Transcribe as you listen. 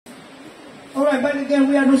Alright, back again,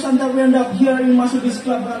 we are Nusantarian up here in Mazu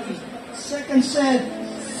Club Bali. Second set,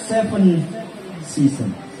 7th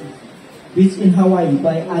season. Beach in Hawaii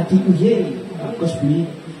by Adi Uye. Cosplay.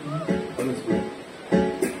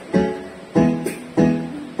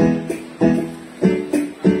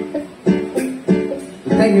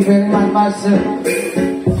 Thank you very much, Mazu.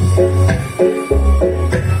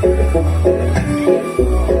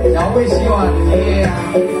 Always you are here.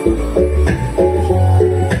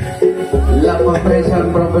 La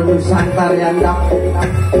compression from Nusantarian.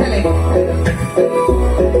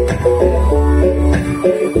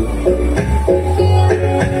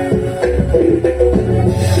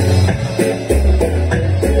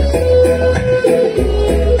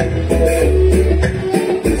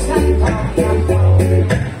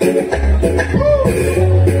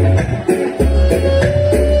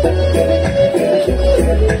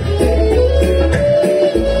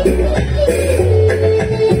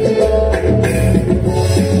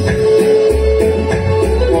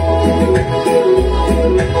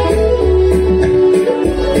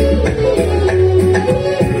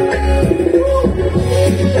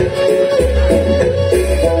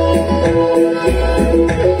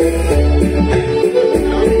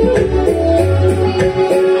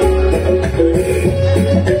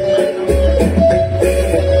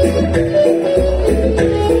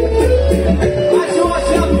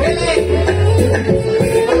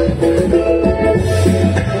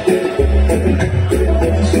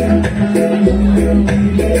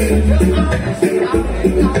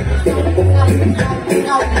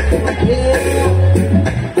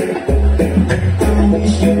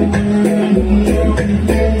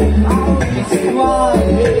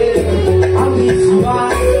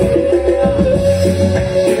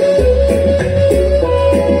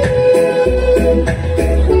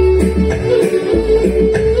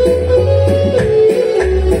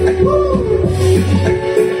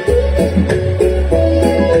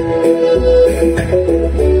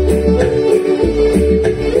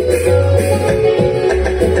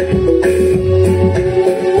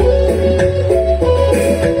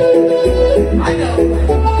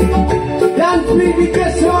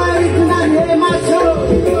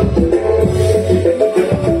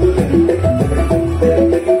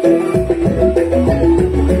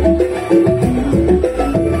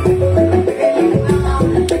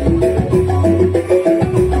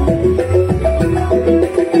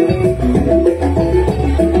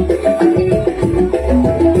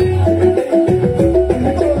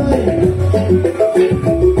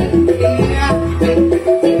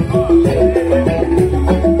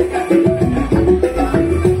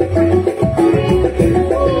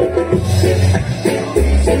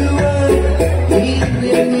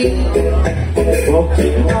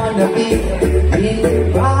 Walking on the beach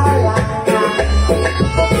in Bali,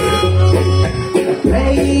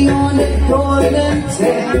 playing on the golden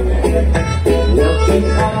sand, looking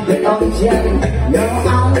on the ocean, no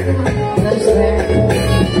understand.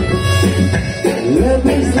 Love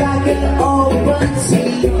is like an open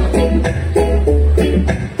sea,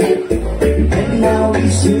 and now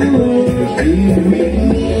it's you here with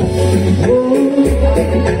me. Oh,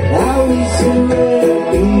 now it's you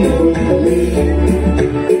here with me.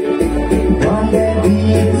 On the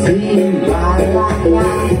beach in Bali,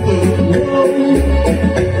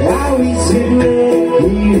 now it's you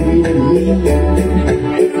here with me.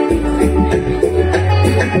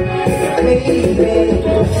 Baby,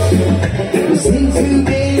 we seem to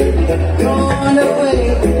be gone away.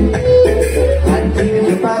 I dream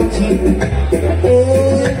about you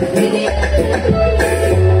every day.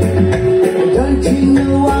 Don't you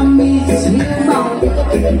know I miss you more?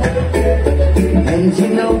 And you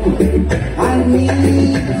know I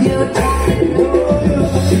need your time.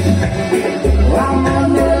 I'm on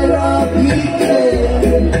the love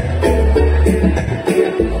weekend,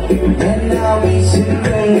 and now it's you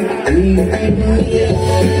with me.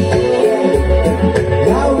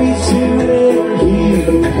 Now it's you with me.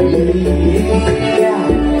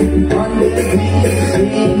 On the beach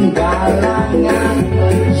in Bali, yeah.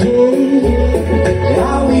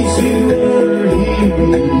 Now it's you here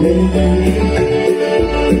with me.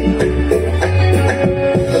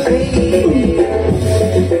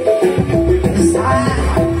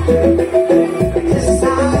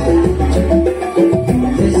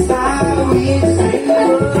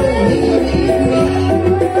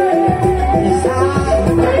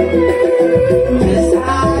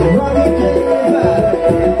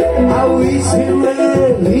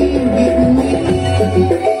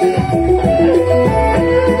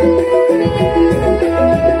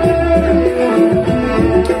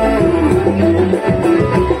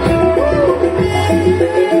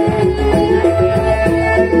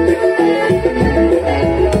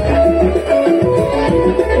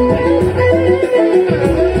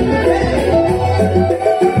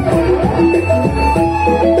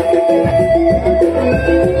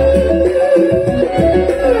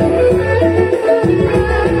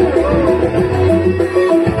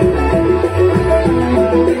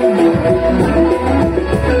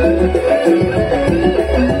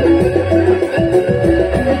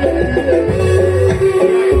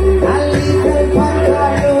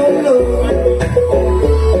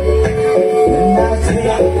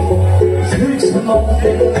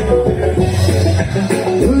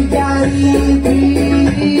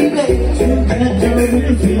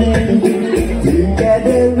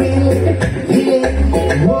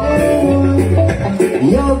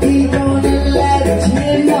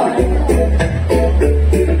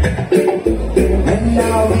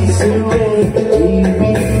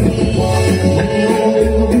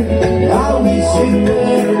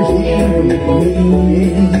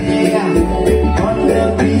 on the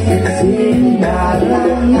beach in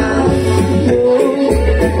Balangan.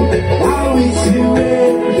 I wish you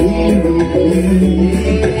were here with me, baby.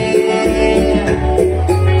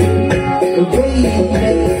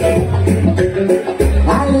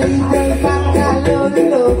 I little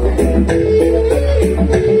Bakalolo,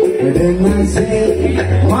 then I say,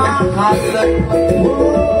 my heart,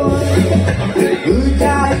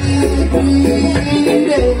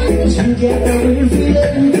 together we're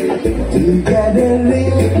feeling, together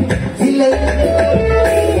we're feeling.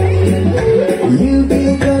 You be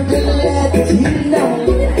good to let you know.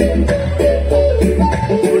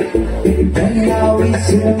 And now it's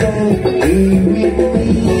already with me.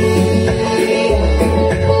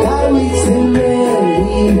 Now it's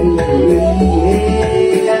already with me.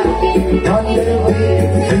 On the way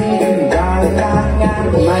to Balangan,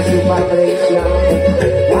 Mazu Patricia.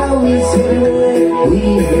 Now it's already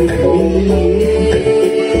with me.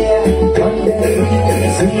 On the way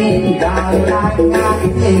to Balangan.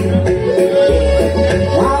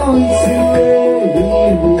 Now it's already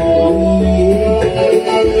with me.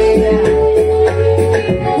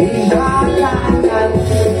 In Balangan.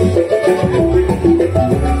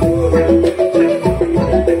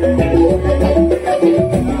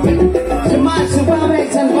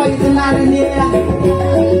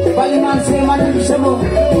 Paliman saya madu semua.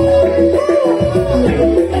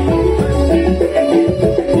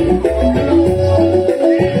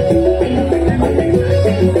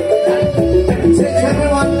 Thanks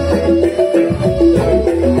everyone.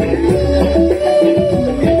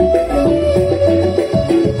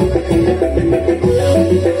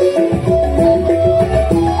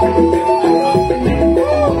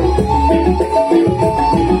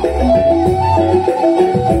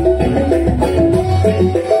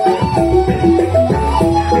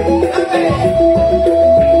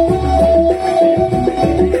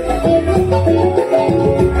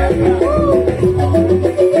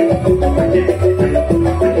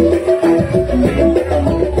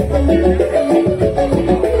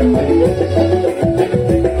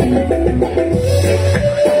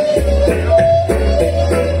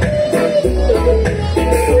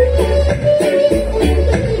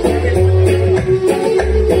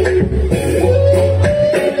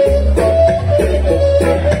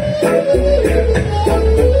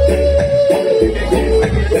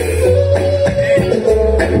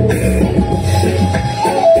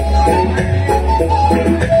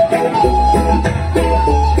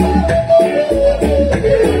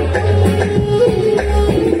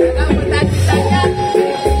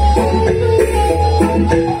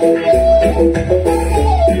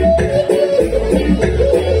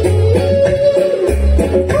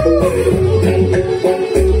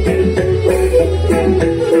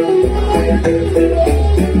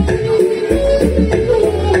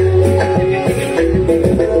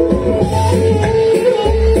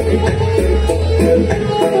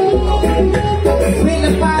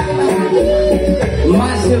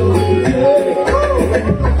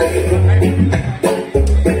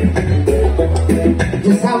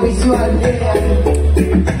 Just how we swallow it.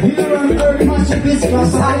 Here on earth, much of this was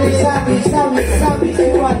savage,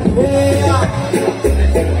 what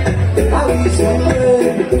how we swallow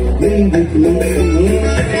be with me.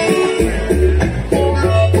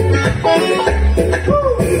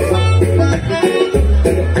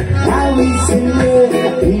 How we swallow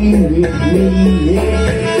be with me.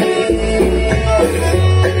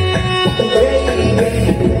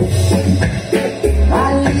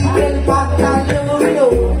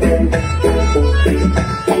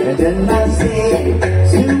 Then I say,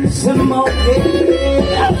 smoke it.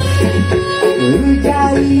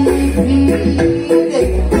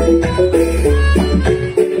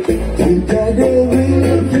 Together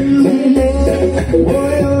we'll feel it.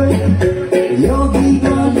 Yogi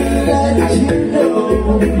gonna let you know.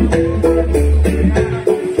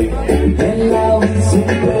 And now it's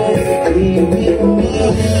already with me.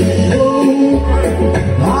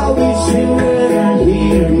 How wish you were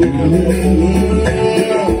here with me.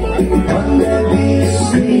 On the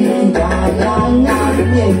beach in Balangan,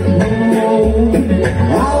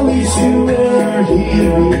 I wish you were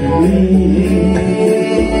here with me.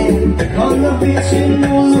 On the beach in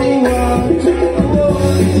Nusantarian,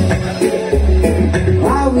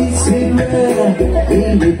 I wish you were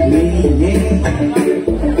here with me.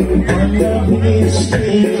 On the beach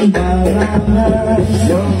in Balangan,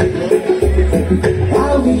 I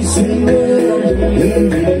wish you were here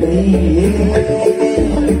with me.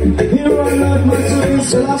 Here on earth, Mazu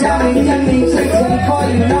is jamming session for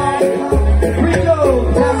you now. We go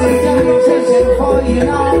jamming session for you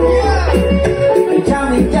now.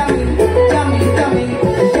 Jamming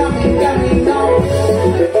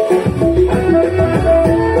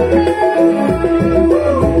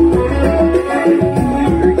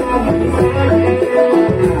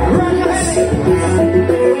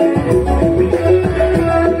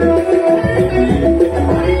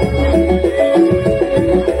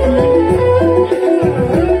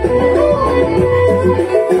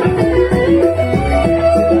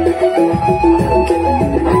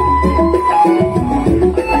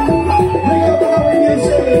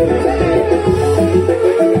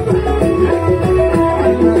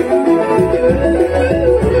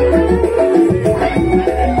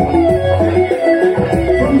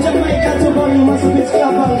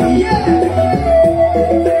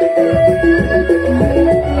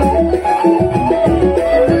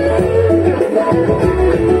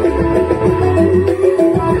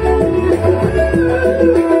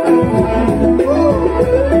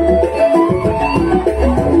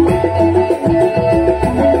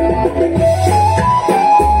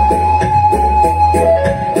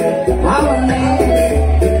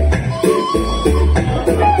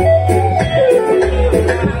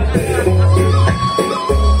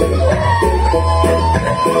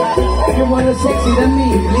more sexy than me.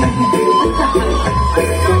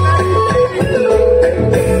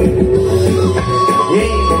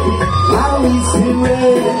 Hey, how is the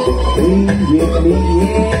world with me?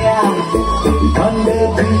 Yeah, on the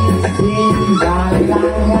beach in Bali.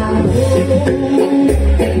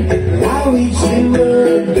 How is the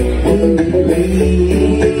world with me?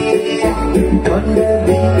 Yeah, on the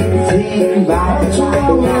beach in Bali.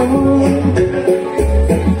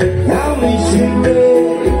 How is the world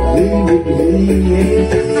with me?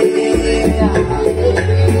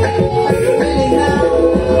 Yeah.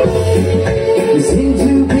 Seem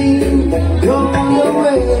to be going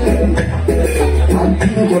away. I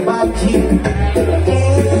think about you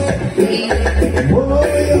every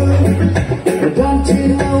morning. But don't you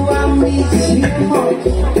know I miss you much?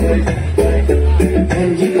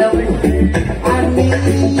 And you know I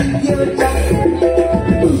need your touch.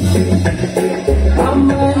 I'm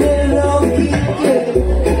a little kid,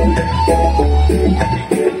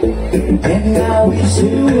 and now it's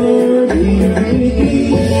you with me.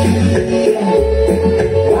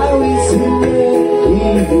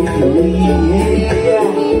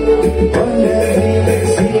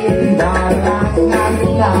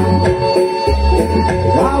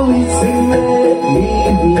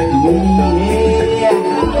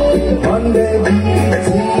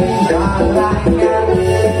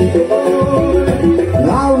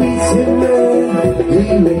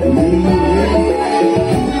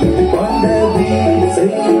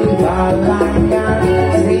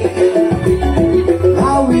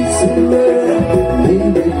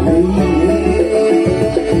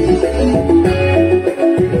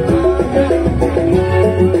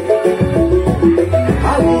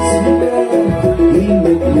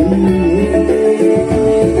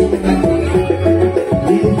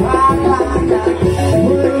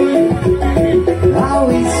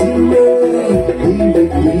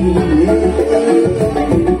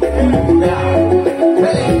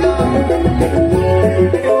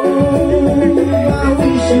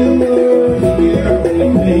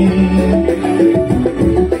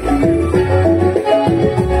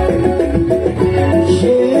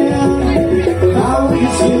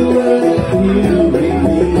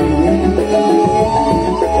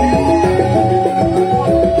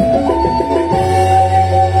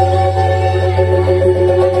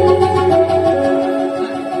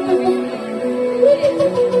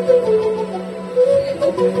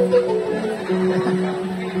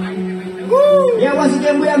 Yeah, once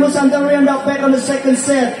again we are Nusantarian now back on the second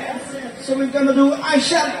set. So we're gonna do I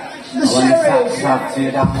Shot the Sheriff.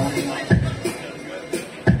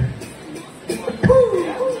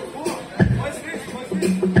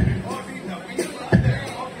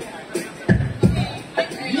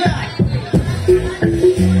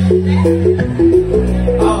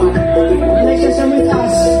 Next session with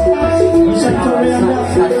us, Nusantarian now.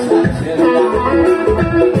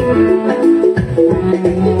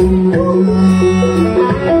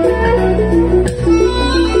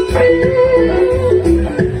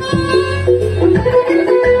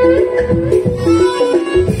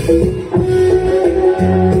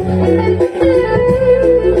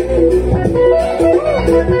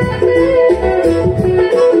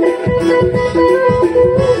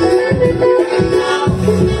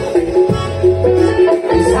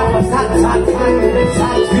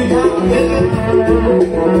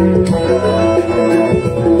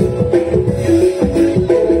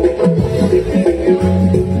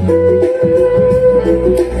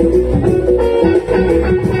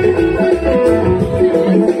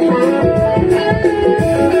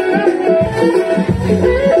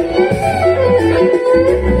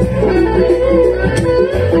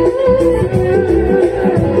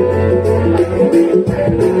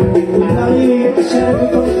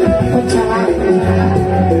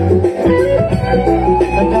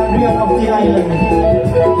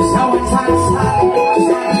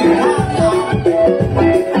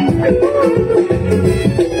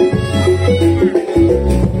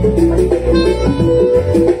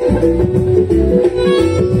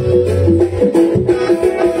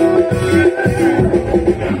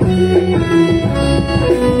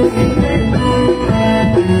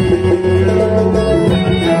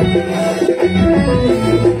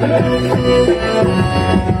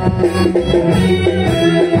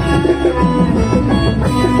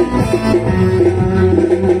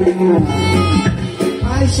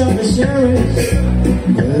 I shot the sheriff,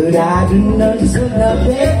 but I didn't know just what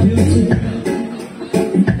their beauty.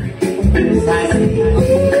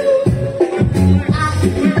 I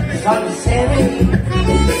shot the sheriff,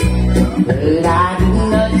 but I didn't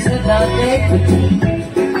know just what their beauty.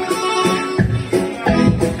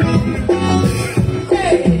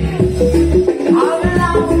 Hey!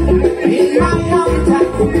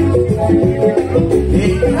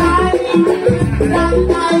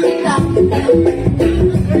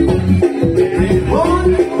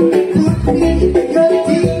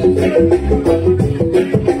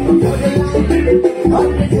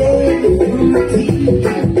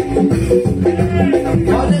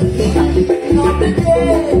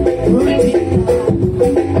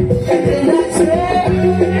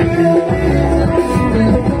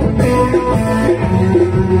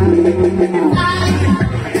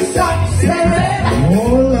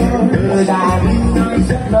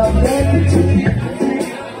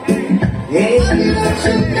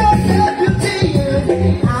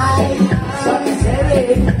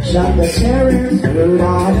 shot the sheriff, threw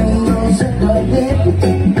out and no second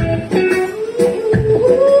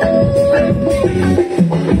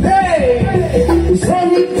Hey, we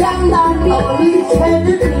send it down all he's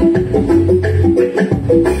headed.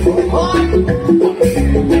 Oh,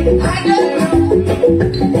 I don't know.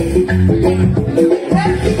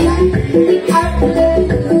 Every time I play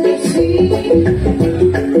the sea,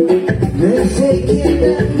 they say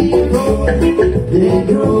kill me more, they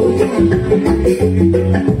grow.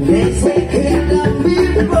 They say kill me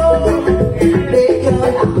more, they go.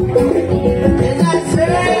 And I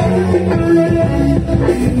say,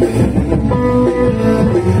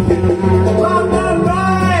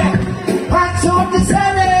 alright, I told the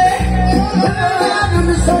Senate, I'm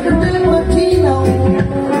the son of the Latino.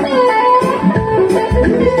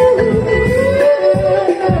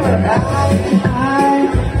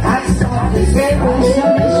 I saw the Senate,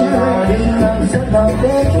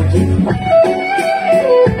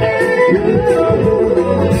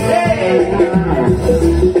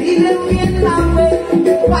 he looked in my way,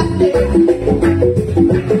 one day,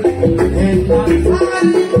 and I'm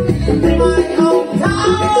finally in my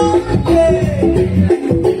hometown.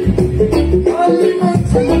 Only my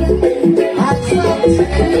time, I saw the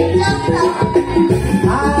Senate,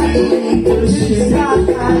 I ain't pushing out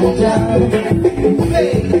my job.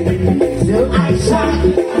 So I shot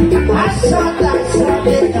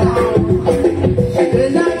it down.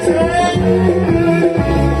 And I turned.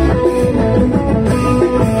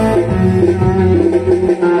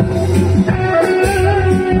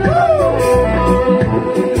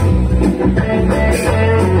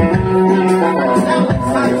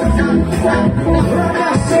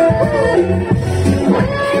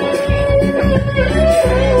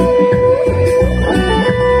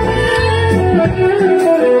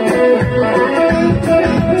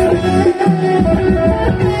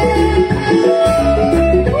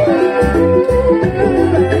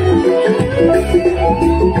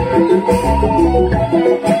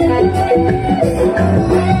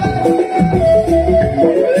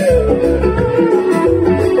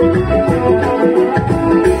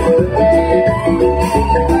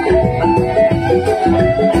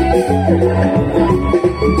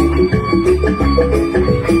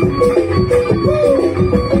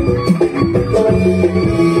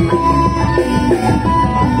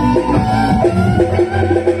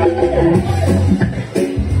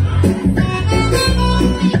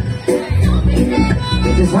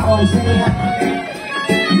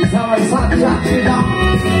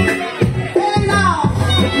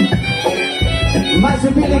 Mazu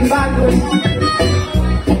feeling backwards.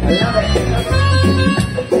 I love it.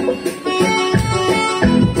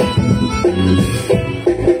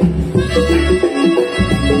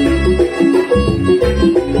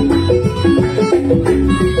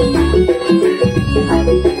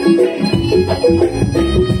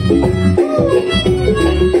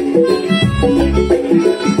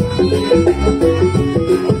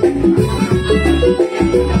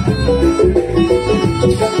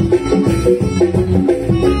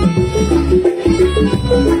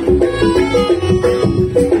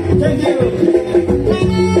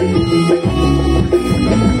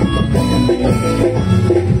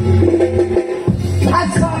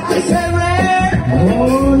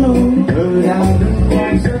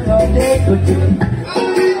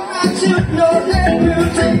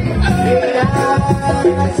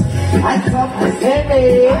 I thought I said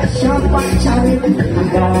it, I shot my child, I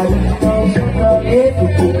got it all for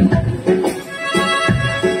everything.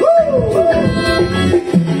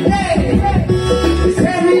 Hey,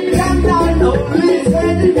 send it down, down, only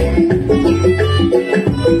send it.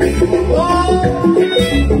 Oh,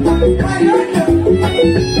 I don't know.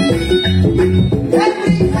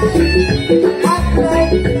 Every time I play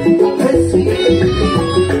the scene,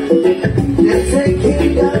 they say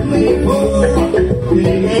kill me for.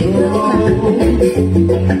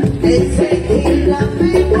 They say he love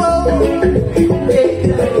people, they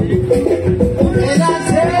do. And I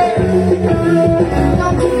say,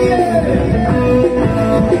 come here.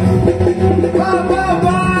 Ba, ba,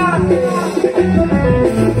 ba.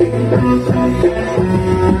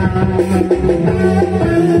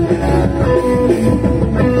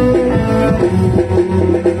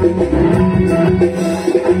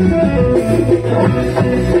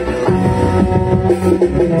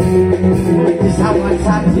 This how I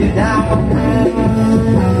sat you down.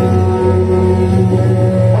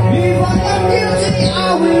 Viva la music, I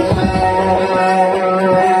will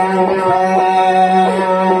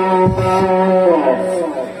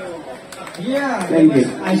yeah, thank you.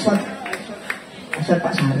 I shot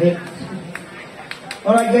Pak Sarip.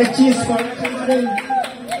 Alright guys, cheers for everybody.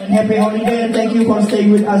 And happy holiday and thank you for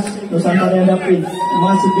staying with us, Nusantarian in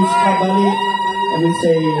Mazu Beach Club Bali. And we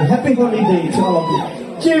say happy holiday to all of you.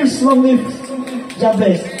 Cheers, long live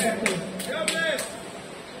Jabez.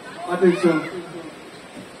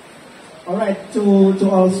 Alright, to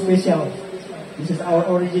all special. This is our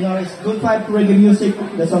original, it's good vibe reggae music.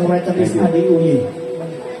 The songwriter is Adi Uye.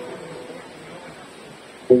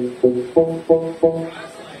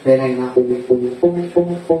 Pengen na. The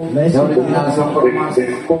original song for Mas. I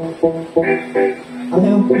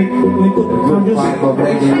think we could produce. Vibe of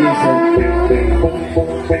reggae music.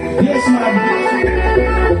 Yes, man.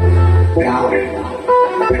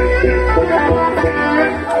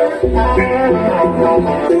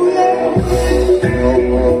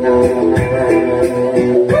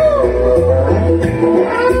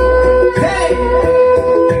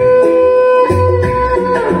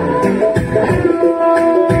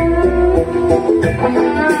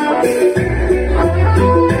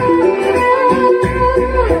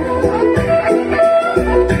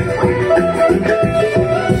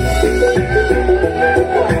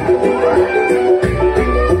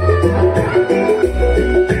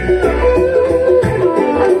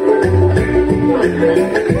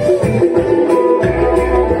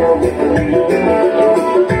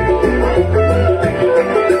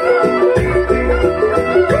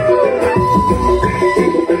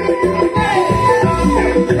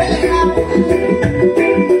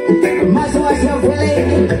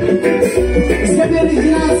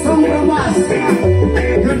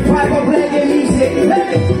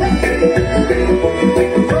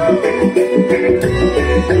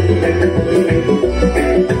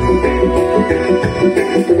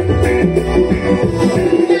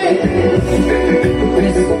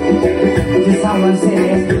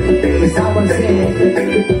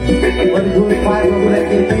 What a good vibe of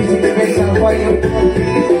reggae music special for you.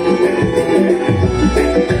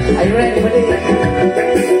 Are you ready for this?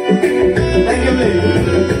 Thank you, please.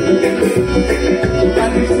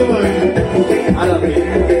 Thank you so much. I love it.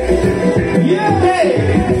 Yeah!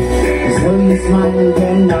 So you smile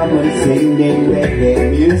when I was singing reggae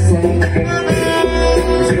music.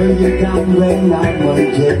 So you come when I was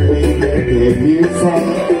jamming reggae music.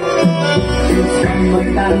 Come on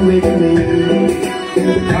down with me.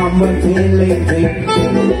 Come on feeling free.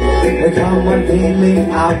 Come on feeling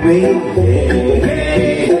away.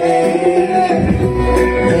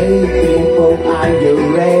 Hey people, are you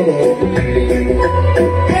ready?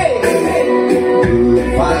 Hey! Good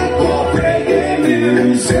vibe of reggae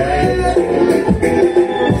music.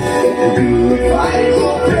 Good vibe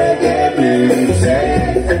of reggae music.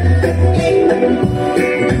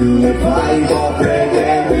 Good vibe of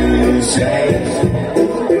reggae music.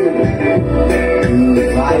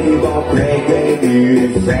 Vibe of reggae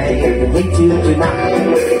music. Hit you tonight.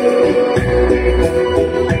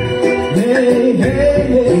 Hey, hey,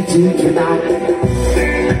 hey. Hit you tonight.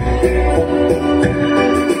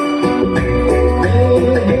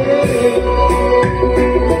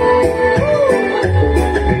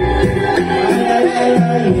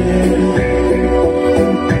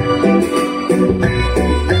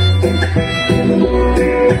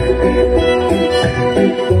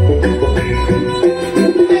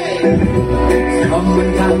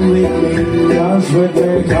 With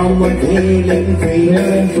me, come on, feeling free,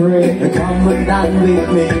 come on down with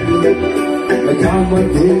me, come on,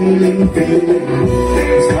 feeling free,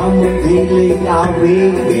 come on, feeling our way.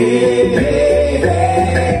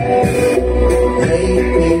 Hey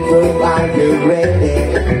people, are you ready?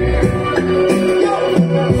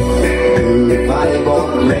 Good vibe of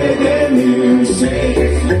reggae music.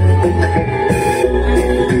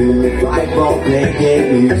 Good vibe of reggae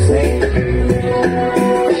music.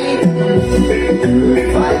 Good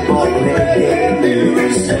vibe of reggae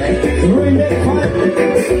music.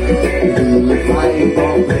 Good vibe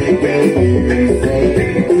of reggae music.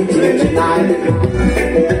 It's here tonight.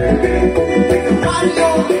 Radio,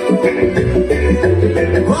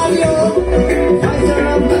 radio, fighter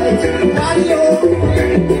of light, radio.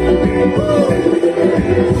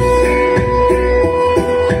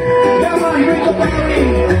 Come on, bring the party.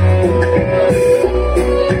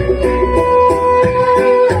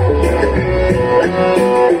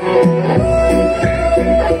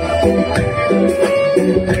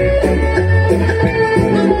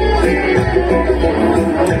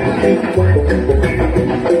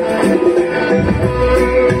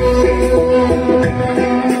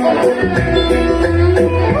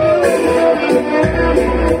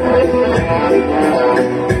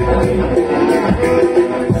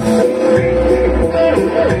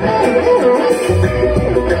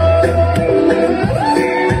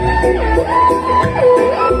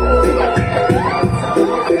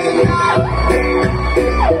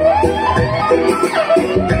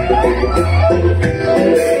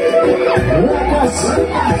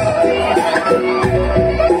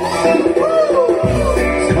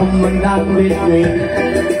 come and dance with me.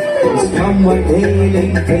 Come and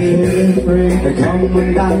healing free. Come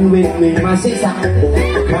and dance with me, my sister.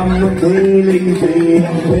 Come and healing free.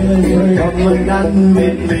 Come and dance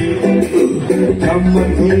with me. Come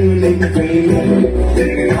and healing free.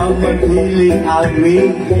 Come and healing out me.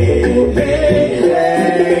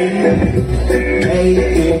 Hey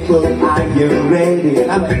people, are you ready?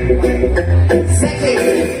 Second,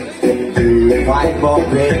 to fight for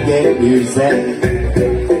reggae music.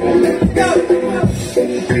 Go!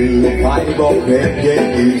 To fight for reggae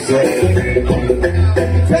music.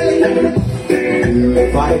 To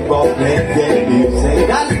fight for reggae music.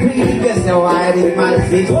 That's pretty good, so I did my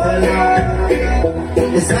sister now.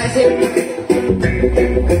 It's nice.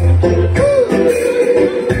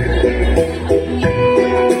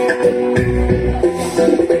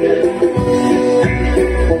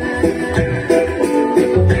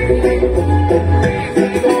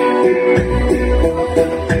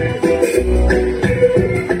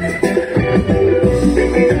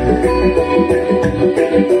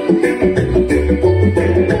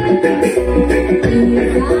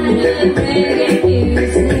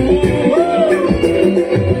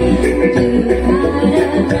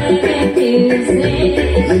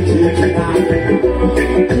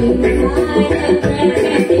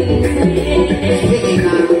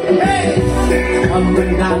 Come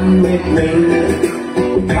and dance with me.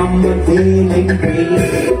 Come and feeling free.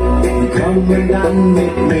 Come and dance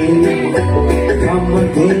with me. Come and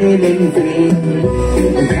feeling free.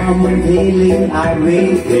 Come and feeling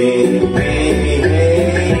everything.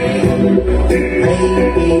 Hey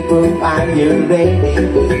people, are you ready?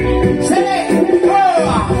 Say it!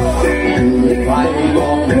 To fight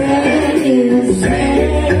for reggae music.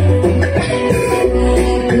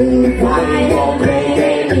 To fight for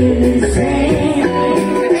reggae music.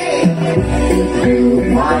 To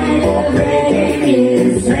fight for reggae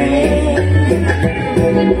music.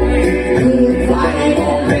 To fight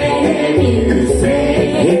for reggae music.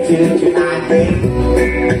 Hit you tonight, babe.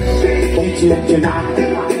 Hit you tonight.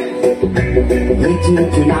 Hit you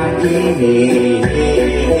tonight,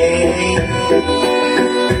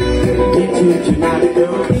 hit you tonight,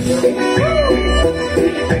 girl.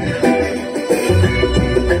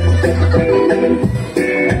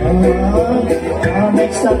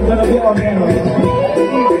 Next time gonna be on there.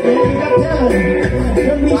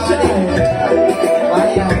 Don't be shy.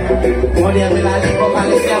 Mau dia bilangin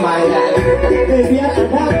vokalisnya banyak. Biar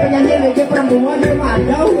ada penyanyi reggae perempuan yang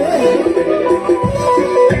ada,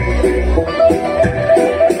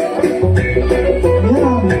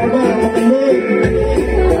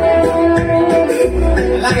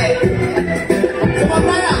 Lagi. Semua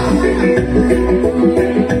saya.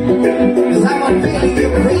 Someone feeling you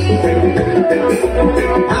free.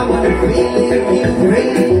 I wanna feel you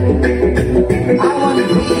free. I wanna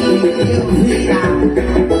feel you free now.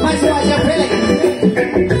 What's what you're feeling?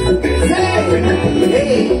 Say,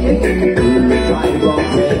 hey, I won't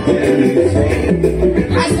break you say.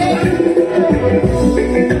 I say.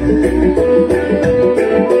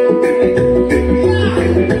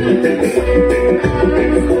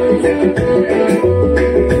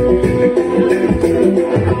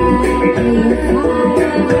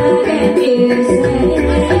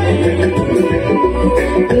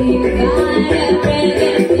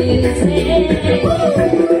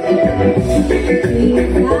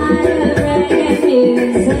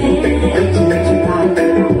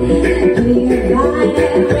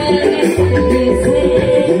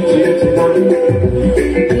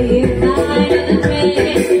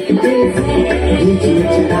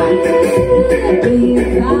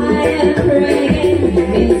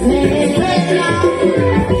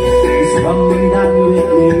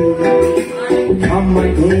 Come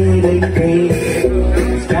and feeling free.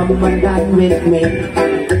 Come and dance with me.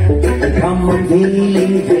 Come and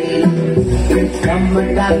feeling free. Come and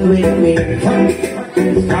dance with me.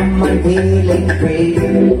 Come and feeling free.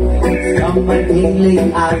 Come and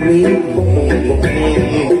feeling free.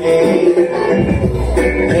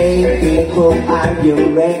 Hey people, are you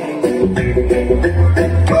ready?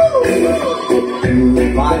 To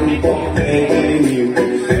fight for making you.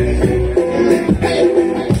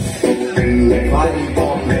 Fight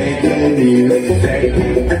for making you say.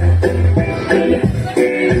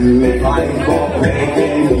 Fight for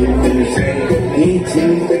making you say. It's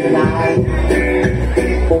you tonight.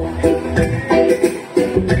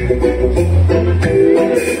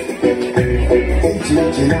 It's you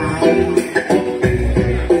tonight.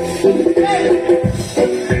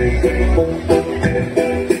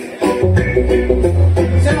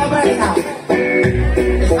 Semua bersama.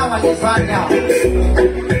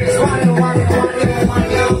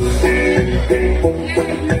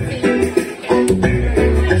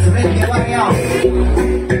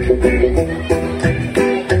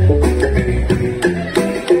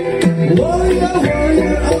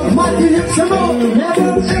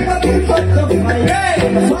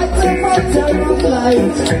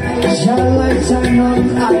 light shine on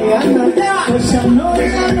Ayana. Cause I know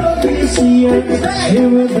this year He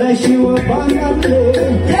will bless you abundantly.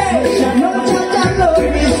 Cause I know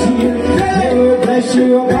this year He will bless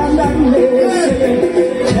you abundantly.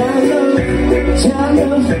 Child,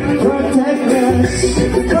 protect us.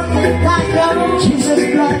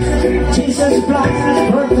 Jesus blood,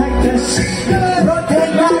 protect us.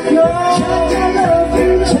 Protect us, Lord.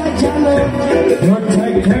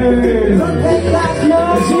 Protect her. Protect us,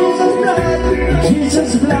 Lord.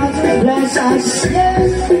 Jesus blood, bless us.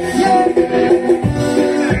 Yes, yes.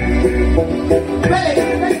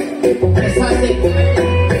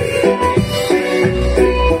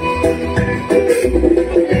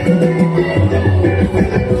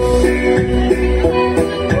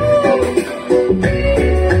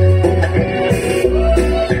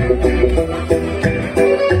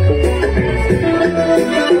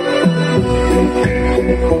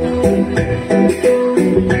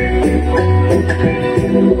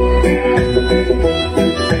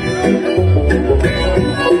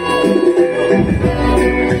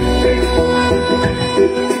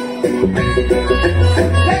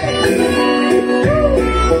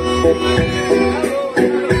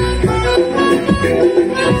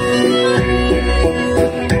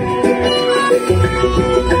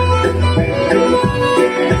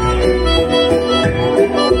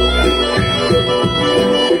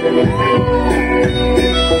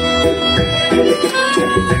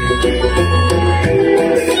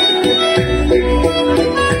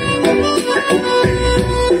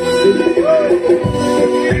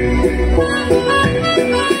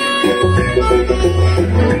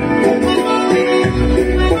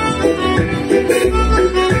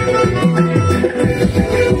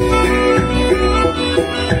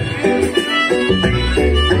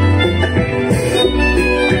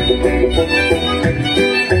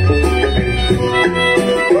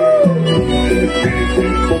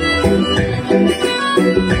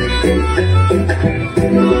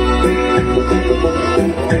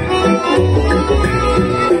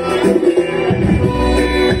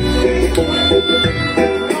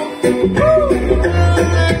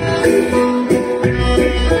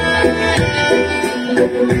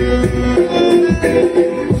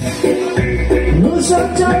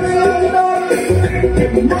 Nusantarian,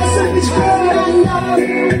 Mazu is calling.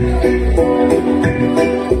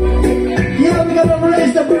 Yeah, we're gonna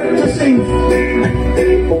raise the bird to sing.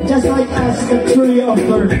 Just like us, the tree of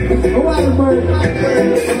bird. A wild bird.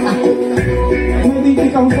 Maybe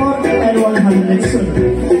become 4 and 100 soon.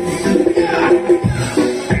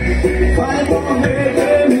 Five of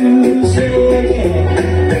music.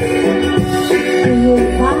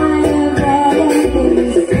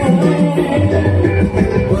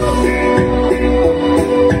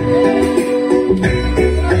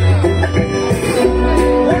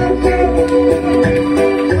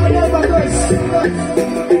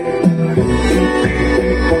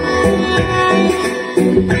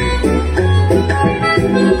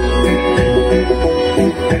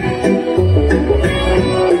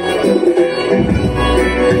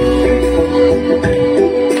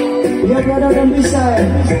 Yeah, brother, don't be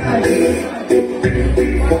shy.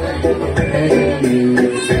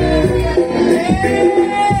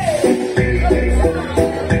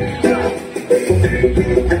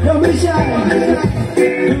 Don't be shy.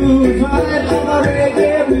 To fight our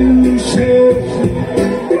reggae music.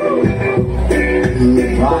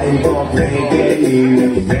 To fight our reggae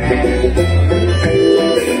music.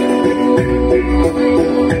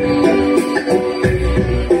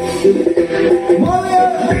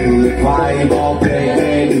 Five of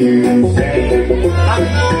reggae music.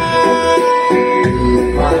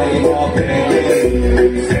 Five of reggae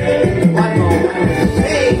music. One more.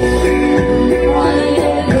 Hey. Five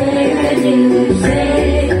of reggae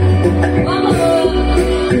music. One more.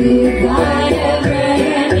 Five of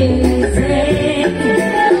reggae music.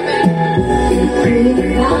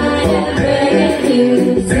 Five of reggae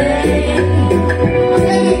music.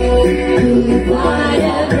 Five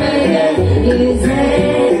of reggae music.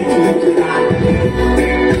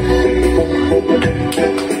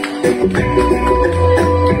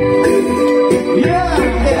 Yeah,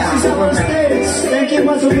 this is our stage. Thank you,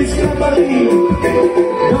 Mazu, Bali.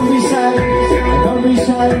 Don't be shy. Don't be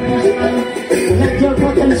shy. Let your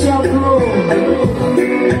potential grow.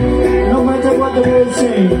 No matter what the world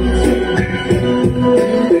says.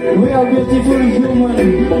 We are beautiful human.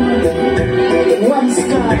 One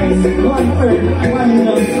sky, one earth, one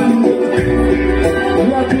love.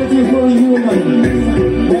 We are beautiful human.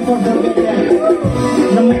 Never forget that.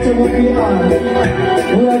 No matter what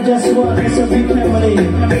we are just one as a big family.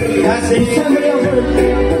 That's the family of earth.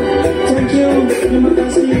 Thank you.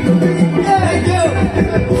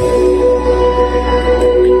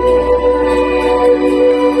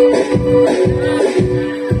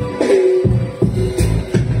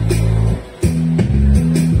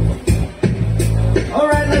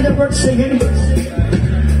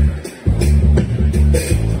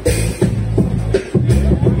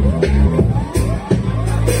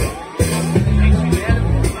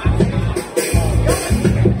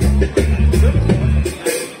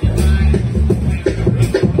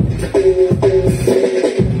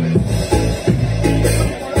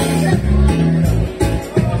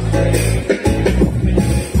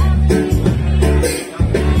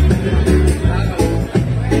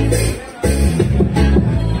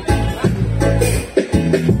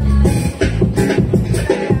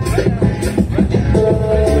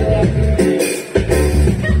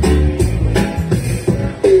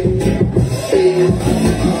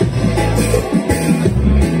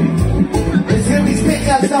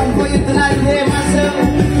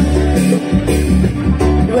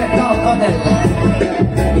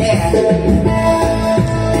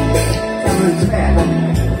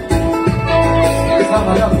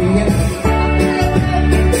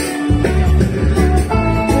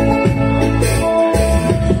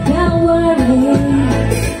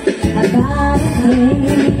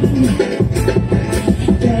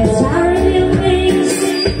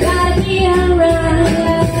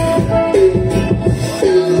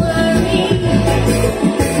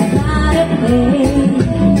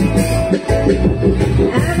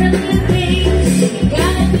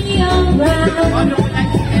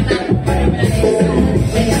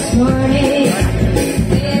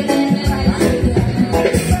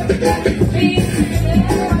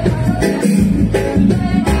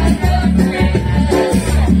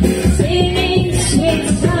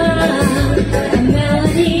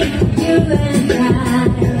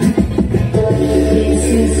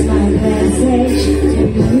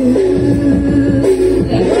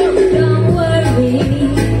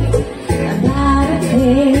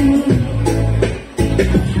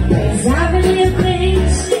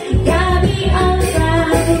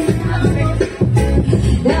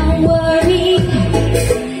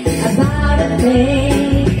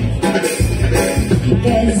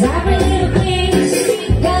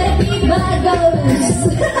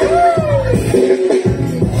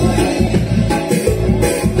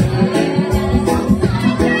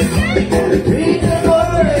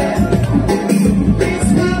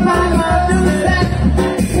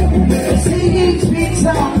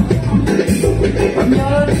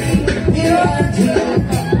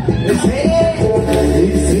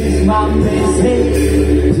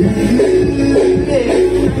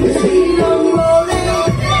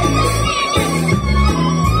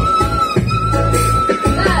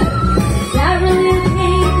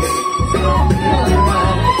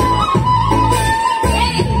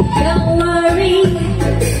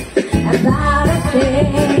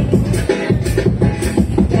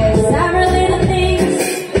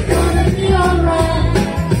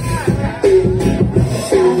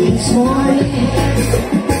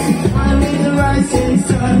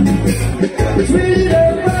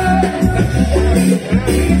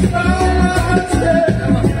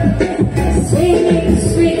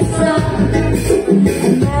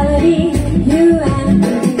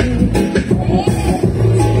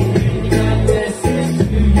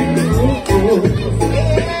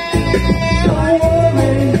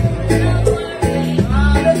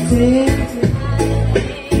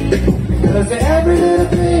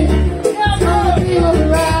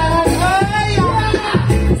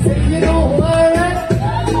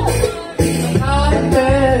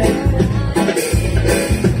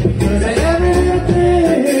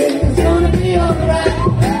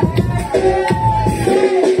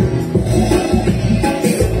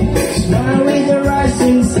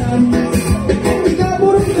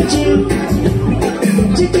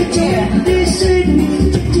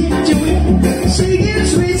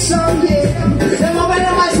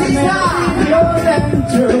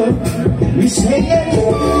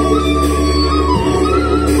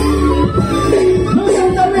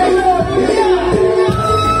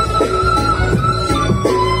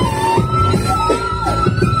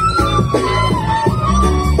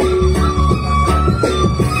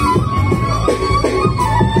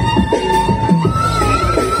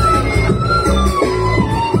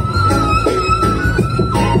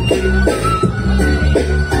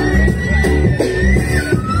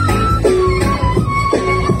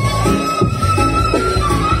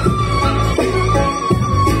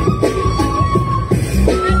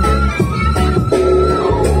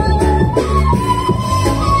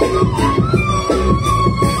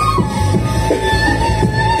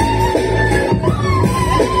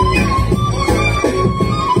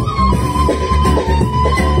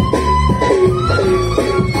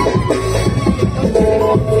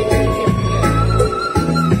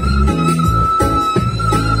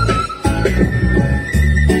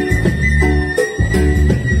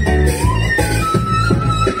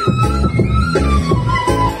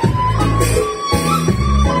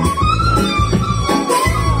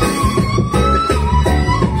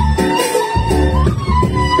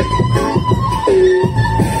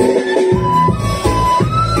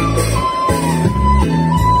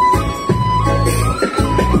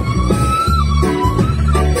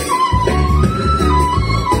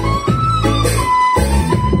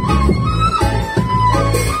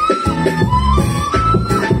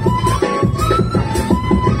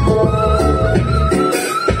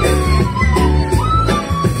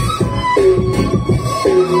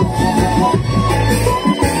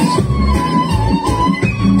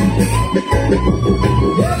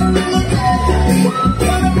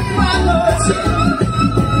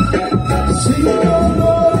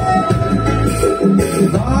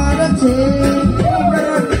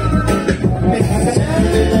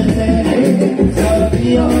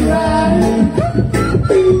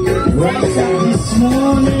 Rise up this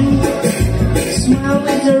morning, smile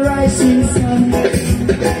with the rising sun.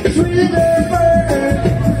 Thrill the bird,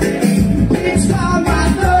 it's by my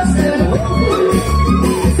doorstep.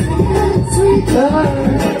 Sweet heart,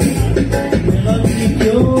 melody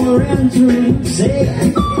pure and true. Say,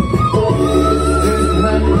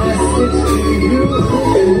 my message to you.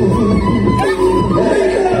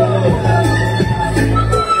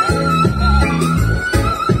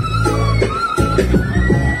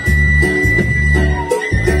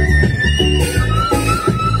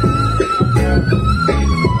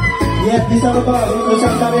 Yes, this is all about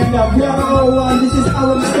Nusantarian now. We are all one, this is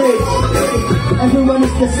our stage. Everyone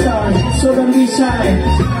is the star, so then we shine.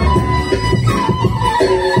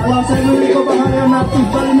 Alongside Rico Bahari and Active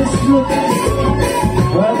Balinese Group.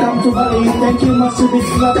 Welcome to Bali, thank you Mazu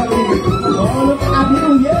Bali. Oh, look at you,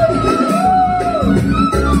 yeah!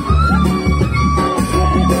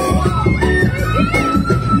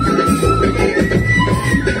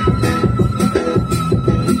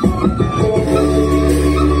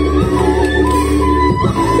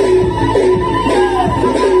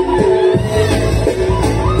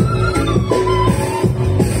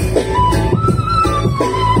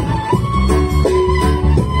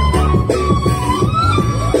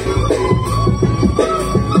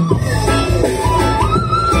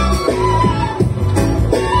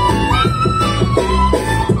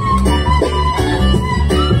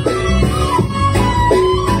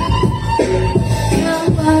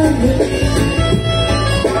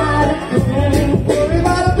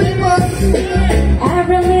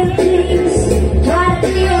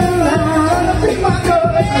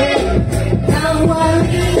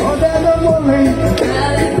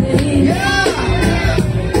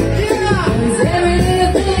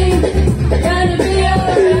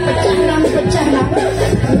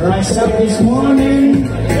 Rise up this morning,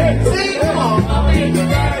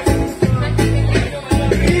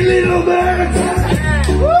 Little birds,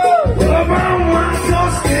 around my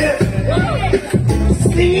doorstep,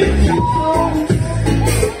 singing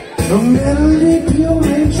a melody pure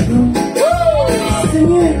and true.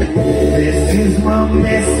 Singing, this is my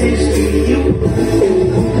message to you.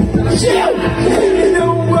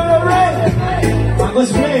 Don't worry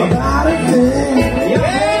about a thing.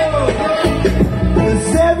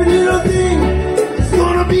 Every little thing is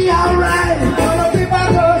gonna be alright. Gonna be my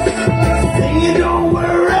girl. Singing, don't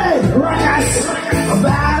worry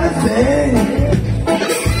about a thing.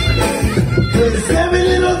 'Cause every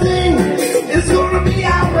little thing is gonna be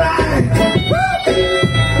alright.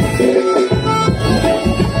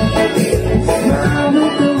 Smile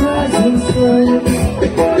with the rising sun.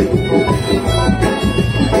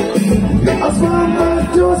 I'll smile my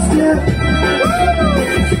doorstep.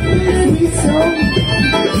 Sweet song.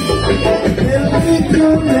 Melody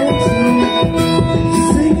pure and true.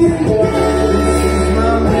 Singing, this is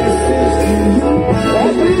my message to you.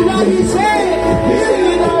 Everybody say,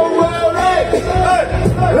 singing, don't worry. Hey,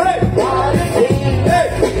 hey, hey,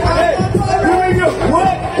 hey, here we go.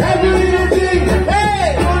 What? Every little thing, hey,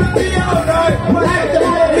 gonna be alright.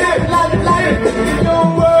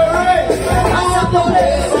 Don't worry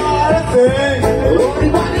about a thing.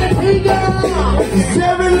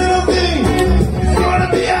 Every little thing is gonna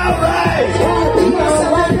be alright.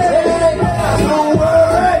 Don't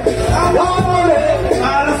worry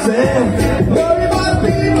about a thing. Worry about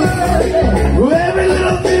people. Every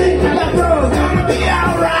little thing is gonna be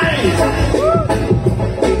alright.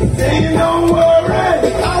 Saying don't worry,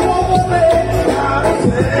 I won't worry about a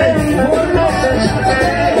thing.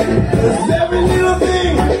 'Cause every little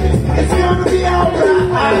thing is gonna be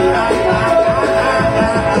alright.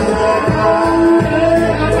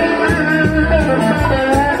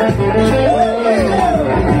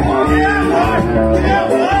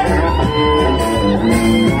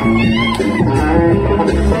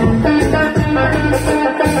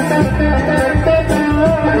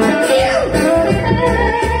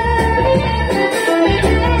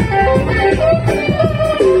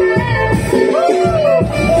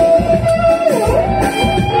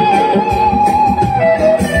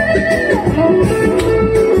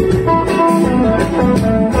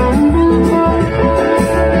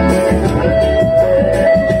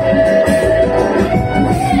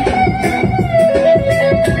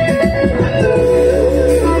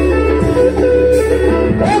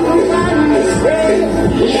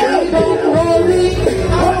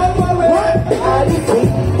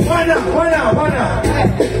 Why not? Why not? Why not?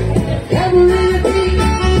 Everything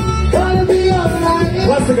gonna be alright.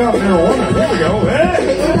 Let's go marijuana. There we go. Hey.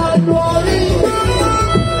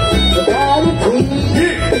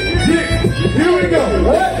 Here we go.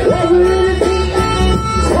 Everything's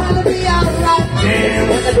gonna be alright. Damn,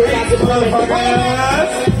 motherfuckers.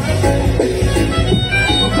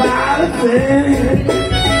 About a thing.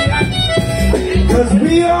 Cause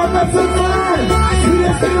we all got some fun. We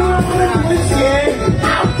just do it with skin.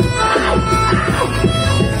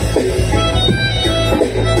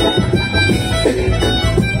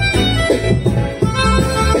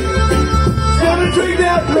 Gonna drink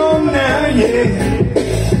that rum now, yeah.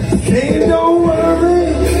 Hey, don't worry.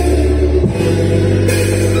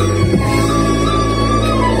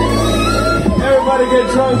 Everybody get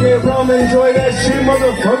drunk, get rum, enjoy that shit,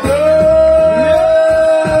 motherfucker.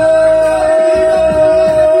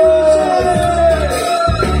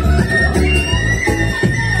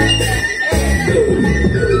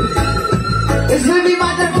 It's really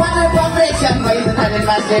motherfucker vibration, boy. It's not in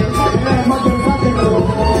massive. Yeah,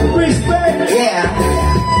 motherfucker. Respect. Yeah.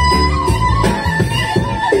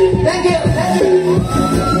 Thank you. Thank you.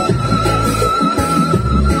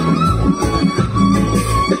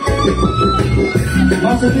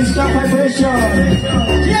 Mazu disco vibration.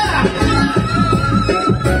 Yeah.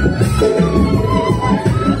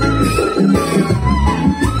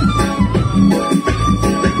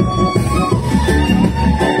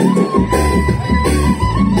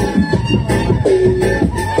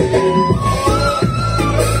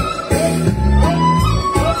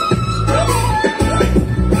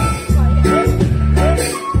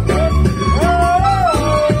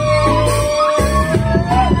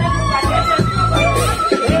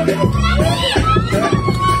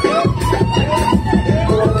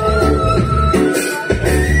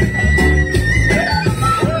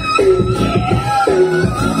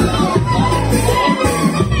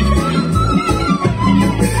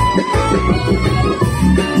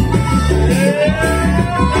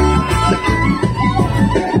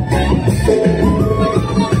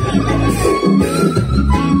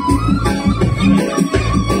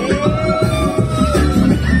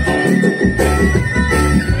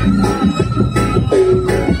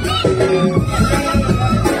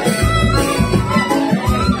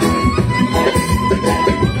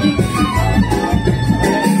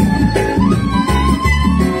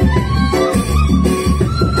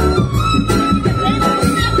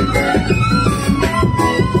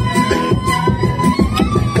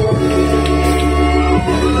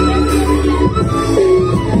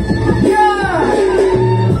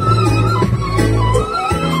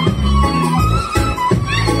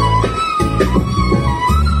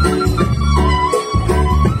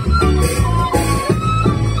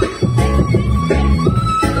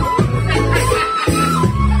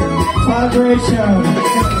 Vibration.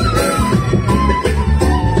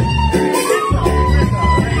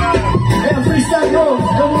 Yeah, freestyle goes.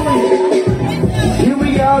 Come on. Here we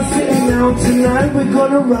are sitting down tonight. We're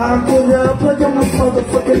gonna rock it up like I'm a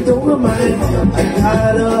motherfucking dynamite. I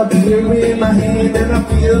got up here in my hand and I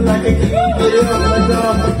feel like I can't get up like a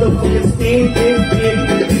motherfucking stinking kid.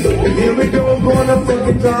 Here we go, I'm gonna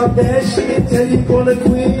fucking drop that shit. Tell you gonna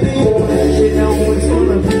quit it. Shit, now it's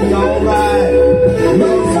gonna be alright.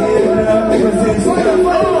 Let's get it up, cause it's gonna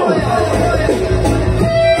fall.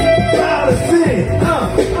 Proud to sing,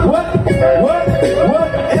 what,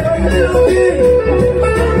 every little thing.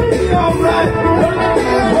 Alright,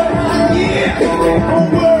 yeah, don't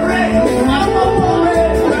worry, I'm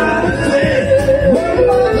alright. Proud to sing,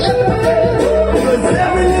 cause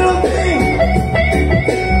every little thing.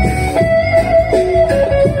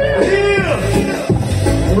 Yeah,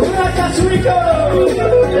 Rico.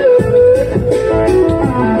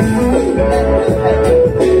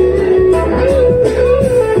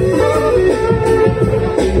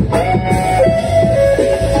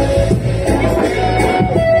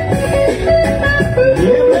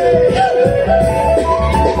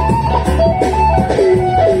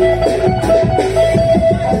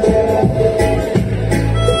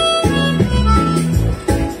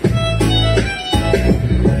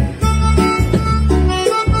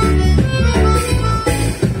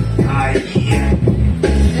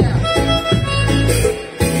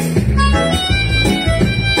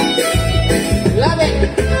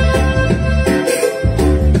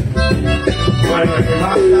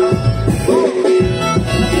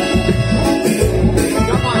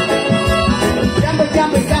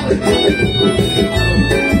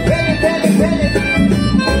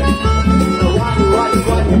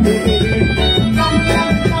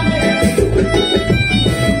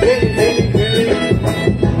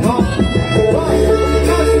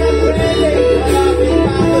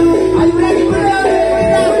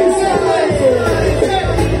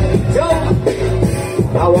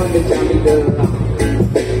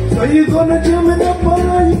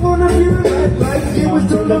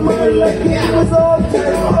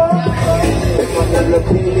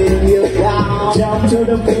 Jump to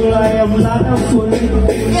the pool, I am not a fool.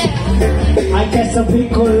 I guess a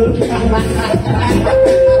big cool.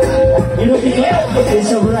 You know, because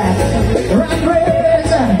it's a rat. Rat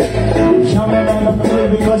race! Jumping on the pool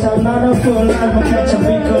because I'm not a fool. I'm a catch a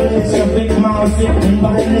big cool. It's a big mouth. In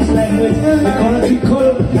Balinese language, we call it big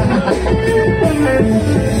cool.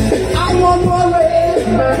 I want more race.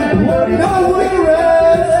 No race.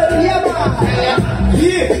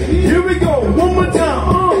 Yeah, here we go. One more time.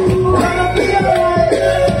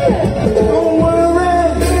 Don't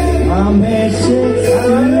worry, my message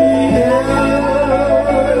to me.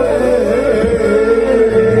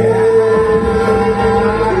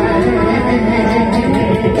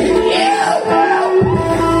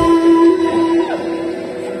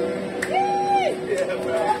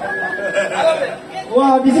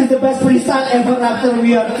 Wow, this is the best freestyle ever after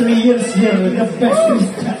we are 3 years here. The best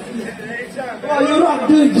freestyle. Wow, you rock,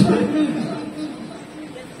 dude.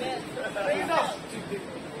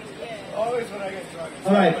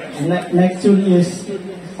 Alright, next tune is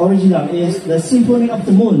original, is the Symphony of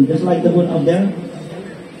the Moon, just like the moon up there.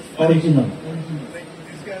 Original.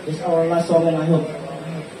 It's our last song and I hope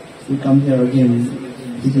you come here again,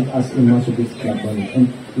 visit us in Mazu Bali.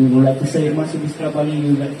 And we would like to say Mazu Bali, we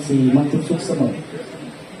would like to say Matur Suksama.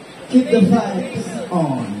 Keep the vibes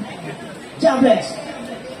on. God bless.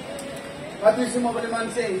 What is semua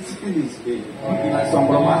bermanfaat is this? Last song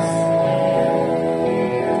from us.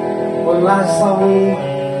 Last song.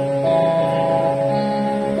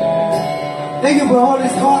 Thank you for all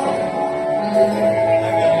this talk.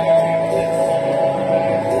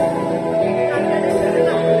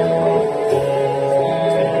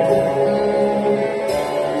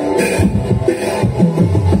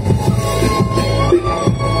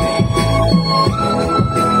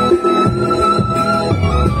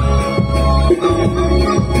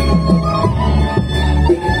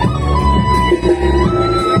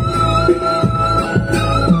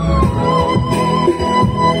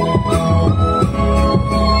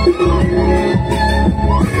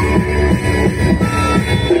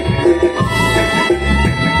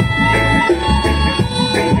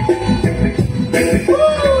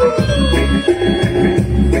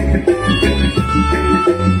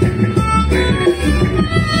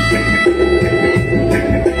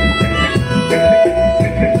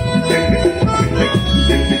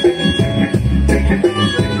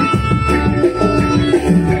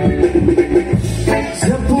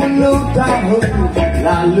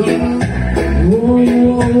 Lalu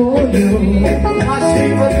masih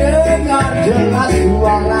mendengar jelas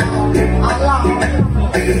suara alam,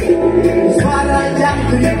 suara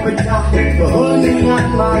jangkrik pecah keheningan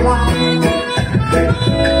malam,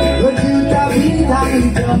 berjuta bintang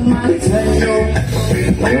teman senyum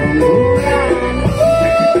rembulan.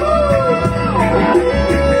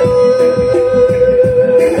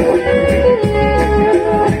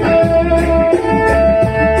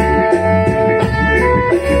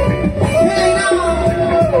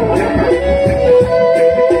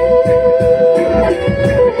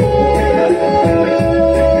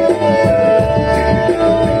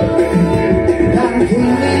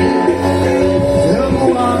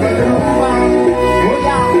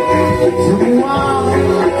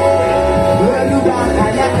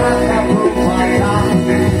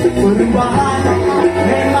 Perubahan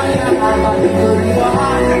memang yang abadi,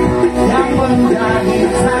 perubahan yang menjadi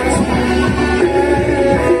saksi.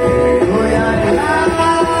 Goyanglah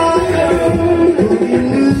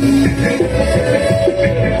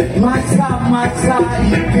masa-masa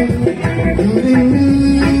itu,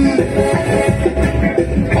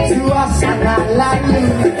 suasana lalu,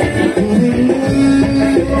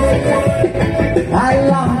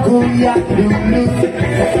 alamku yang dulu,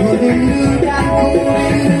 dan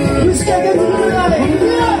terus kagak dulu lagi.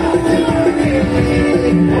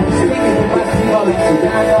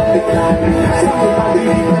 Sampai pagi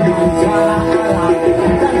di suara alam,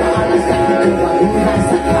 tanpa alasan coba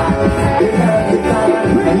dirasakan getaran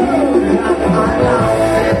alam.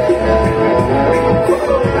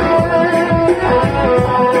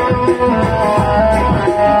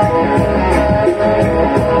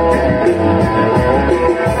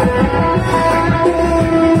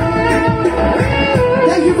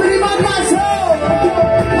 Thank you very much, Mazu.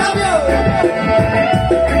 Love you.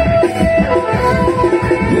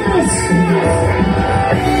 Yes.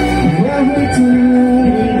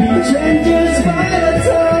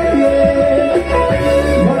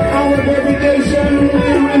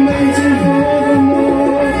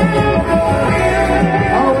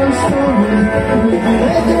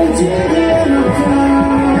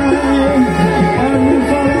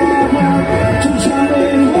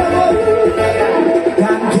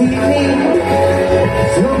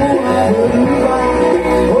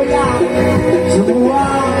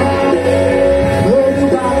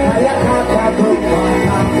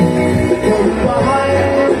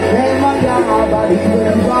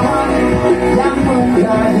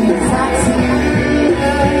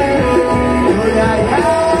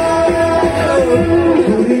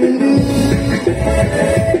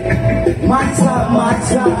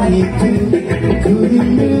 itu ku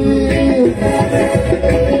rindu.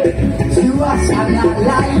 Jiwa sangat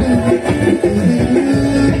layu ku rindu.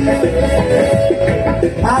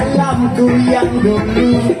 Alamku yang dulu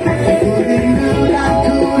ku rindu dan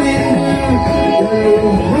ku rindu.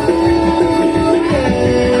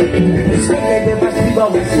 Sebagai bebas di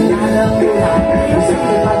bawah sinar bulan,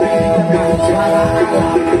 bersatu pagi dengan suara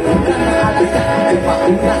alam. Bukan alasan cepat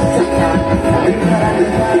merasakan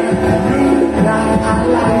udara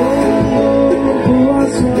alam.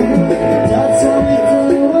 Puasa datang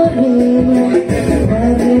itu wadimu,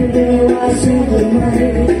 bagi dewasa dimari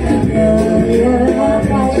dari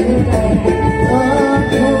apa juga.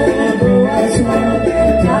 Aku puasa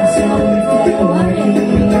datang itu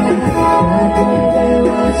wadimu, bagi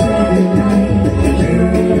dewasa dimari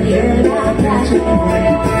dari apa juga.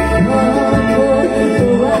 Aku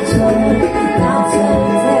puasa datang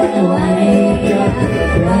itu wadimu,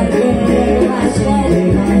 bagi dewasa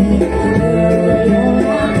dimari dari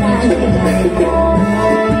apa juga.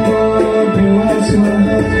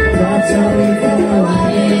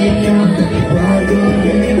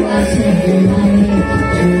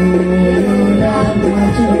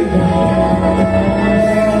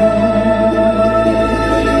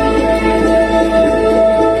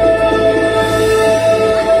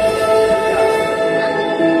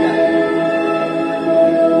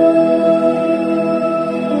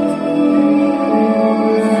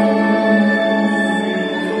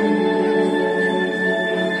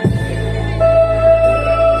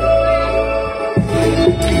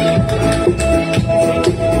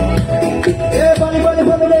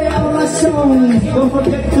 Don't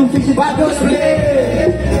forget to visit Bagus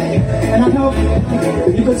Play. And I hope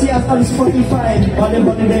you can see us on Spotify. Bali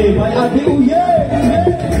Holiday by Abiu. Yeah!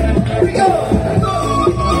 Here we go!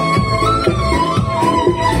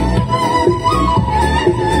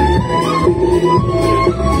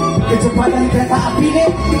 Kecepatan kereta api nih.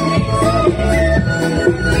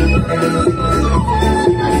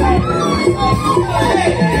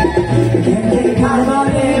 Can't get a car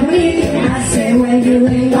about every. I say when you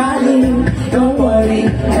in Bali, don't worry,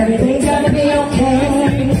 everything's gonna be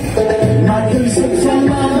okay. Mazu and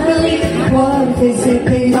Bali, what is it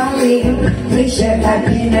in Bali? We share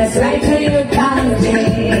happiness right to your country.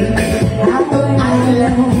 Our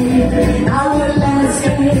island, our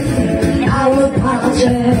landscape, our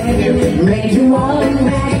culture. Make you want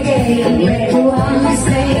reggae, make you want to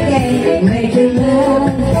stay gay, make you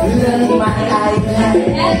love my island.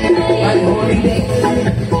 Bali holiday,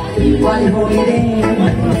 Bali holiday,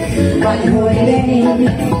 Bali holiday,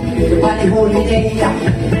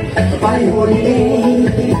 Bali holiday,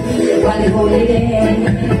 Bali holiday, Bali holiday,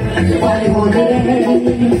 Bali holiday.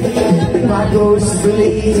 Bagus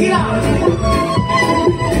beli.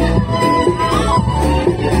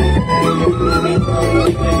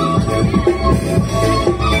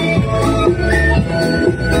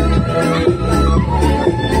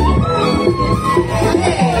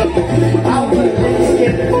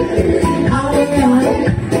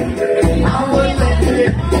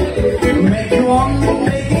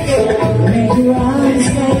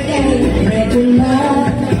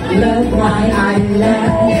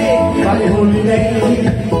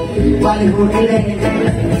 Bali holiday,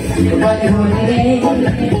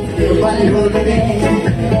 Bali holiday, Bali holiday,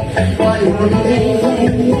 Bali holiday,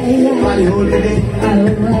 Bali holiday,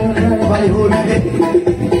 Bali holiday.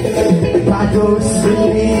 Bagus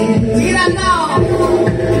beli. Silakan now.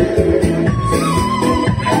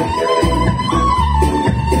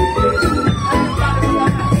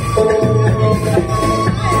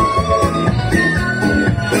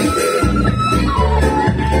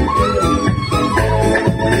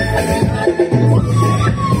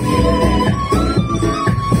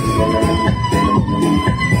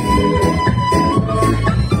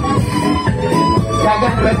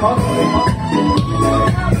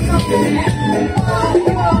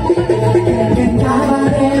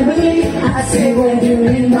 I say when you're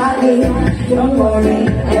in Bali, don't worry,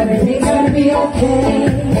 everything's gonna be okay.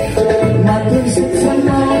 Mazu and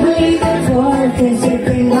Bali, for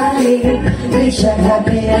visiting Bali, we should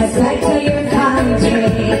happiness like to your country.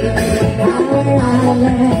 Our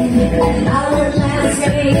island, our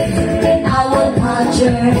landscape, our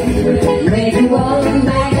culture, make you all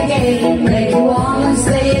back again, make you all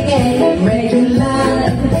stay again, make you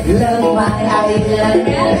love my island.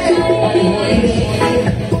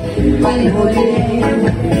 Bali holiday,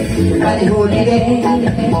 Bali holiday,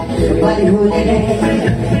 Bali holiday,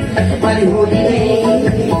 Bali holiday,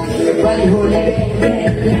 Bali holiday,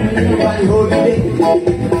 Bali holiday.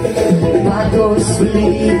 Bagus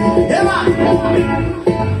beli.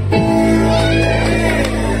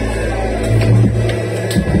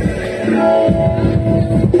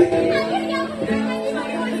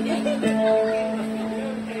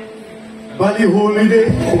 Bali holiday,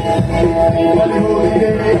 Bali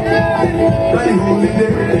holiday, Bali holiday,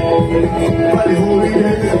 Bali holiday,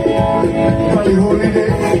 Bali holiday, Bali holiday,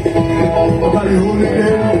 Bali holiday,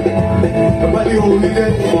 Bali holiday, Bali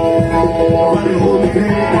holiday,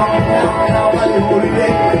 Bali holiday,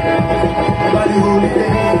 Bali holiday, Bali holiday,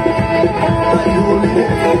 Bali holiday,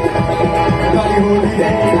 Bali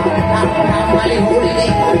holiday,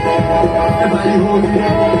 Bali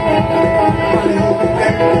holiday.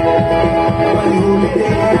 Bali holiday,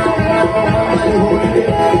 Bali holiday,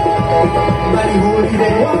 Bali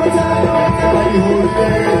holiday, one more time, Bali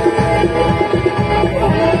holiday,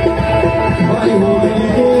 Bali holiday,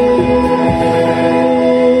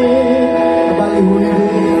 Bali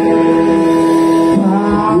holiday,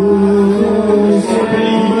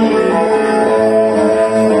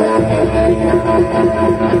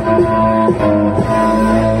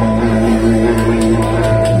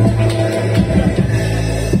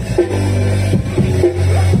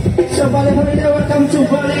 So Bali holiday, welcome to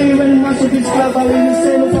Bali. When Mazu Beach Club, Bali,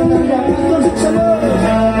 Nusantarian.